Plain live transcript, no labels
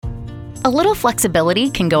A little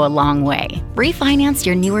flexibility can go a long way. Refinance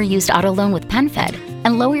your newer used auto loan with PenFed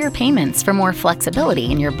and lower your payments for more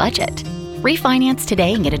flexibility in your budget. Refinance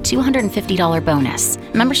today and get a $250 bonus.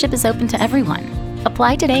 Membership is open to everyone.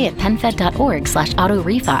 Apply today at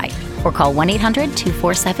penfed.org/auto-refi or call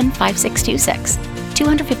 1-800-247-5626.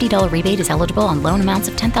 $250 rebate is eligible on loan amounts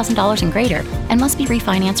of $10,000 and greater and must be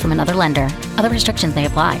refinanced from another lender. Other restrictions may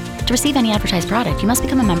apply. To receive any advertised product, you must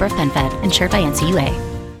become a member of PenFed, insured by NCUA.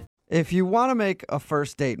 If you want to make a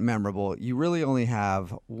first date memorable, you really only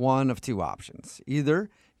have one of two options. Either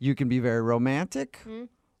you can be very romantic,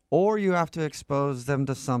 or you have to expose them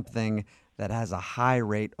to something that has a high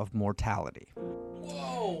rate of mortality.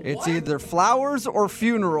 Whoa, It's either flowers or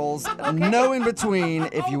funerals, no in between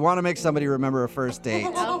if you want to make somebody remember a first date.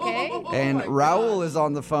 Okay. And Raul is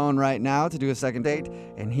on the phone right now to do a second date,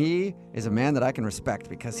 and he is a man that I can respect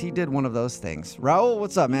because he did one of those things. Raul,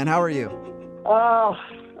 what's up, man? How are you?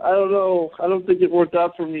 I don't know. I don't think it worked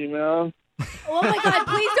out for me, man. Oh my God!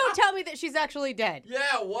 Please don't tell me that she's actually dead. Yeah,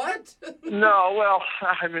 what? No, well,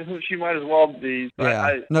 I mean, she might as well be.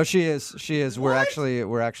 Yeah. No, she is. She is. We're actually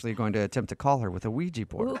going to attempt to call her with a Ouija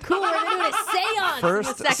board. Ooh, cool. We're doing a seance.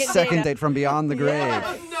 First, on the second date from beyond the grave.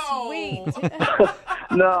 Yeah. No. Sweet.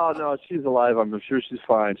 No, she's alive. I'm sure she's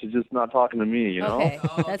fine. She's just not talking to me, you know? Okay,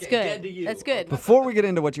 Okay, that's good to good. you. That's good. Before we get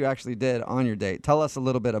into what you actually did on your date, tell us a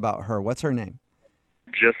little bit about her. What's her name?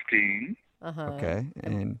 Justine. Okay.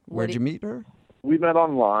 And what where'd do you meet her? We met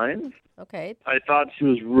online. Okay. I thought she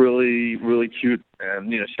was really, really cute,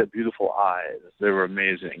 and, she had beautiful eyes. They were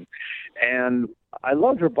amazing. And I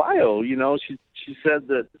loved her bio. She said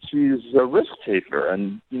that she's a risk taker,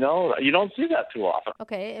 and, you don't see that too often.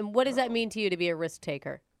 Okay. And what does that mean to you to be a risk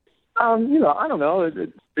taker? I don't know.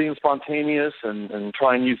 It's being spontaneous and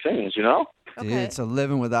trying new things, Dude, Okay. it's a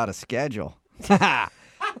living without a schedule.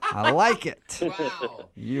 I like it. Wow.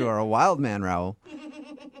 You are a wild man, Raul.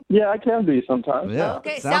 Yeah, I can be sometimes. Yeah.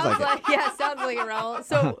 Okay. Sounds like it. Sounds like it, Raul.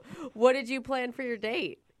 So, what did you plan for your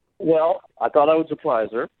date? Well, I thought I would surprise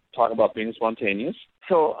her, talk about being spontaneous.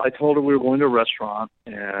 So I told her we were going to a restaurant,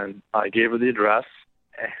 and I gave her the address.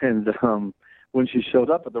 And when she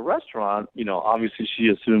showed up at the restaurant, obviously she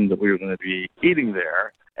assumed that we were going to be eating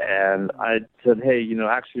there. And I said, hey,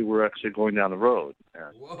 actually, we're actually going down the road.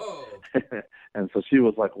 Whoa. And so she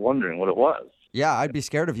was like wondering what it was. Yeah, I'd be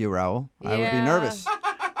scared of you, Raul. I would be Yeah. nervous.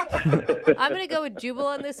 I'm going to go with Jubal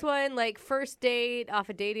on this one. Like, first date off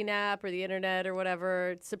a dating app or the internet or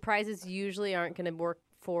whatever, surprises usually aren't going to work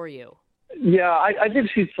for you. Yeah, I think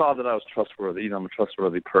she saw that I was trustworthy. I'm a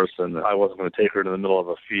trustworthy person. I wasn't going to take her to the middle of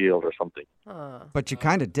a field or something. Huh. But you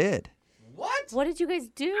kind of did. What? What did you guys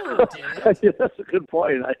do? Yeah, that's a good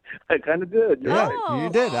point. I kind of did. You're Yeah, right. you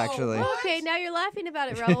did, actually. Okay, now you're laughing about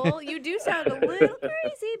it, Raul. You do sound a little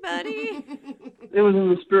crazy, buddy. It was in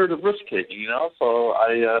the spirit of risk-taking, So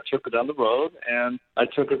I took her down the road, and I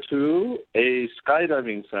took her to a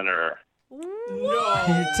skydiving center. No.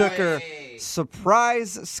 You took her way.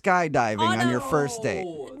 surprise skydiving on your Oh, first date.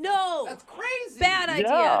 No. That's crazy. Bad idea.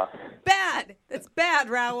 Yeah. Bad. That's bad,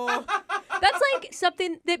 Raul. That's like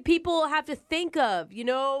something that people have to think of,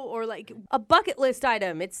 or like a bucket list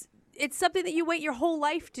item. It's something that you wait your whole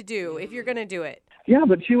life to do if you're going to do it. Yeah,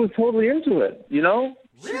 but she was totally into it,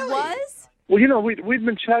 She was? Well, we'd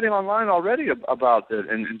been chatting online already about it,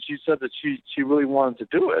 and she said that she really wanted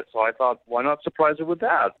to do it. So I thought, why not surprise her with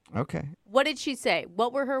that? Okay. What did she say?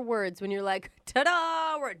 What were her words when you're like,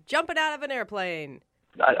 ta-da, we're jumping out of an airplane?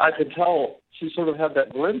 I could tell she sort of had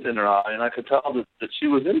that glint in her eye, and I could tell that she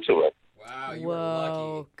was into it. Wow, you were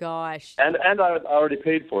Whoa, lucky. gosh. And I already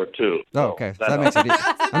paid for it, too. Oh, okay. So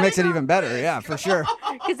that makes it even better. Yeah, for sure.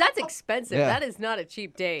 Because that's expensive. Yeah. That is not a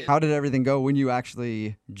cheap date. How did everything go when you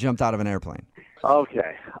actually jumped out of an airplane?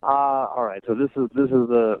 Okay. All right. So this is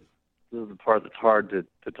the part that's hard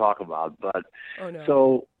to talk about. But Oh, no.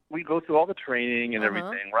 so we go through all the training and Uh-huh.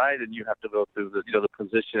 everything, right? And you have to go through the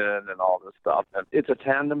position and all this stuff. And it's a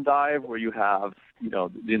tandem dive where you have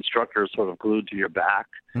the instructor is sort of glued to your back.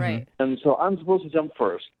 Right. And so I'm supposed to jump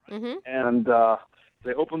first. Mm-hmm. And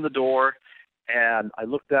they open the door, and I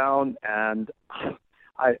look down, and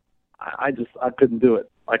I couldn't do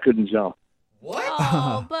it. I couldn't jump. What?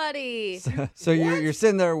 Oh, buddy. So you're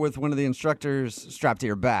sitting there with one of the instructors strapped to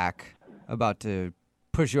your back, about to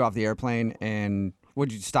push you off the airplane, and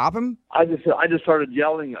Would you stop him? I just started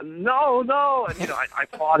yelling, no, no, and I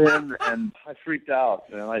fought him, and I freaked out,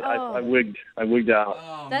 and I wigged out.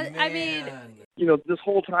 Oh, That- man. I mean- This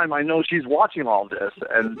whole time I know she's watching all this,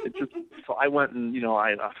 and so I went and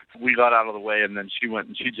we got out of the way, and then she went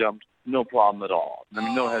and she jumped, no problem at all. I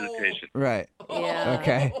mean, no hesitation. Right. Yeah.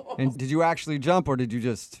 Okay. And did you actually jump, or did you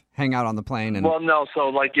just hang out on the plane? And Well, no,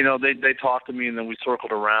 so they talked to me, and then we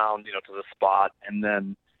circled around, to the spot, and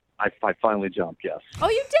then I finally jumped. Yes. Oh,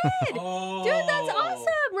 you did? Oh. Dude, that's awesome.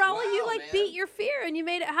 Raul, Wow, you man. beat your fear and you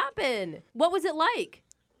made it happen. What was it like?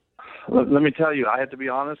 Let me tell you, I have to be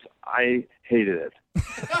honest, I hated it.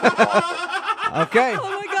 okay.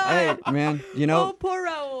 Oh, my God. Hey, man, Oh, poor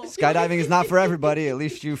Raul. skydiving is not for everybody. At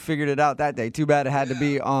least you figured it out that day. Too bad it had to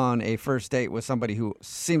be on a first date with somebody who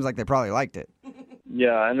seems like they probably liked it.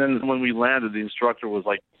 Yeah, and then when we landed, the instructor was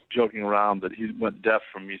joking around that he went deaf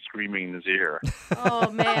from me screaming in his ear.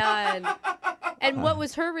 Oh, man. And what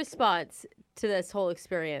was her response to this whole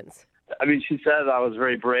experience? I mean, she said I was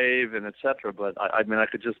very brave and et cetera, but I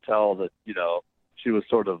could just tell that, she was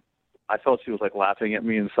sort of, I felt she was laughing at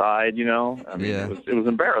me inside, I mean, Yeah. it was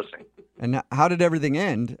embarrassing. And how did everything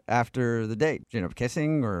end after the date? Did you end up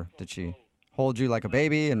kissing, or did she hold you like a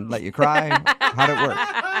baby and let you cry? How'd it work?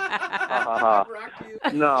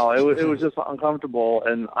 No, it was just uncomfortable,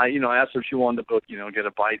 and I asked her if she wanted to go, get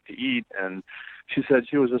a bite to eat, and she said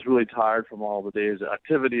she was just really tired from all the day's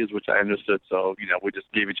activities, which I understood. So, we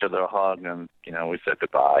just gave each other a hug, and we said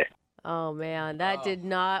goodbye. Oh, man. That did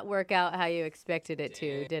not work out how you expected it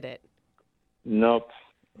to, did it? Nope.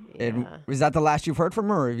 And Yeah. is that the last you've heard from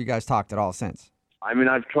her, or have you guys talked at all since? I mean,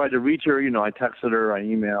 I've tried to reach her. I texted her, I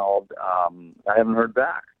emailed. I haven't heard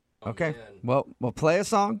back. Okay. man. Well, we'll play a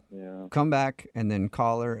song, Yeah. come back, and then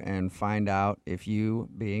call her and find out if you,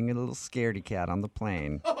 being a little scaredy cat on the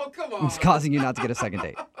plane, Oh, come on. is causing you not to get a second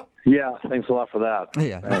date. Yeah. Thanks a lot for that.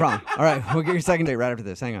 Yeah, no problem. All right, we'll get your second date right after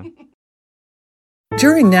this. Hang on.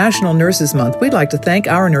 During National Nurses Month, we'd like to thank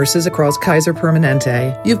our nurses across Kaiser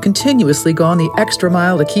Permanente. You've continuously gone the extra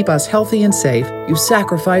mile to keep us healthy and safe. You've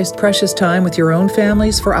sacrificed precious time with your own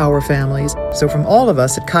families for our families. So from all of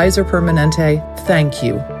us at Kaiser Permanente, thank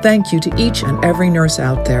you. Thank you to each and every nurse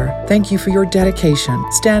out there. Thank you for your dedication,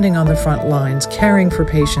 standing on the front lines, caring for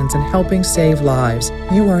patients, and helping save lives.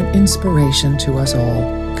 You are an inspiration to us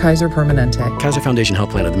all. Kaiser Permanente. Kaiser Foundation Health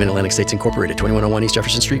Plan of the Mid-Atlantic States Incorporated, 2101 East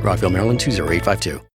Jefferson Street, Rockville, Maryland, 20852.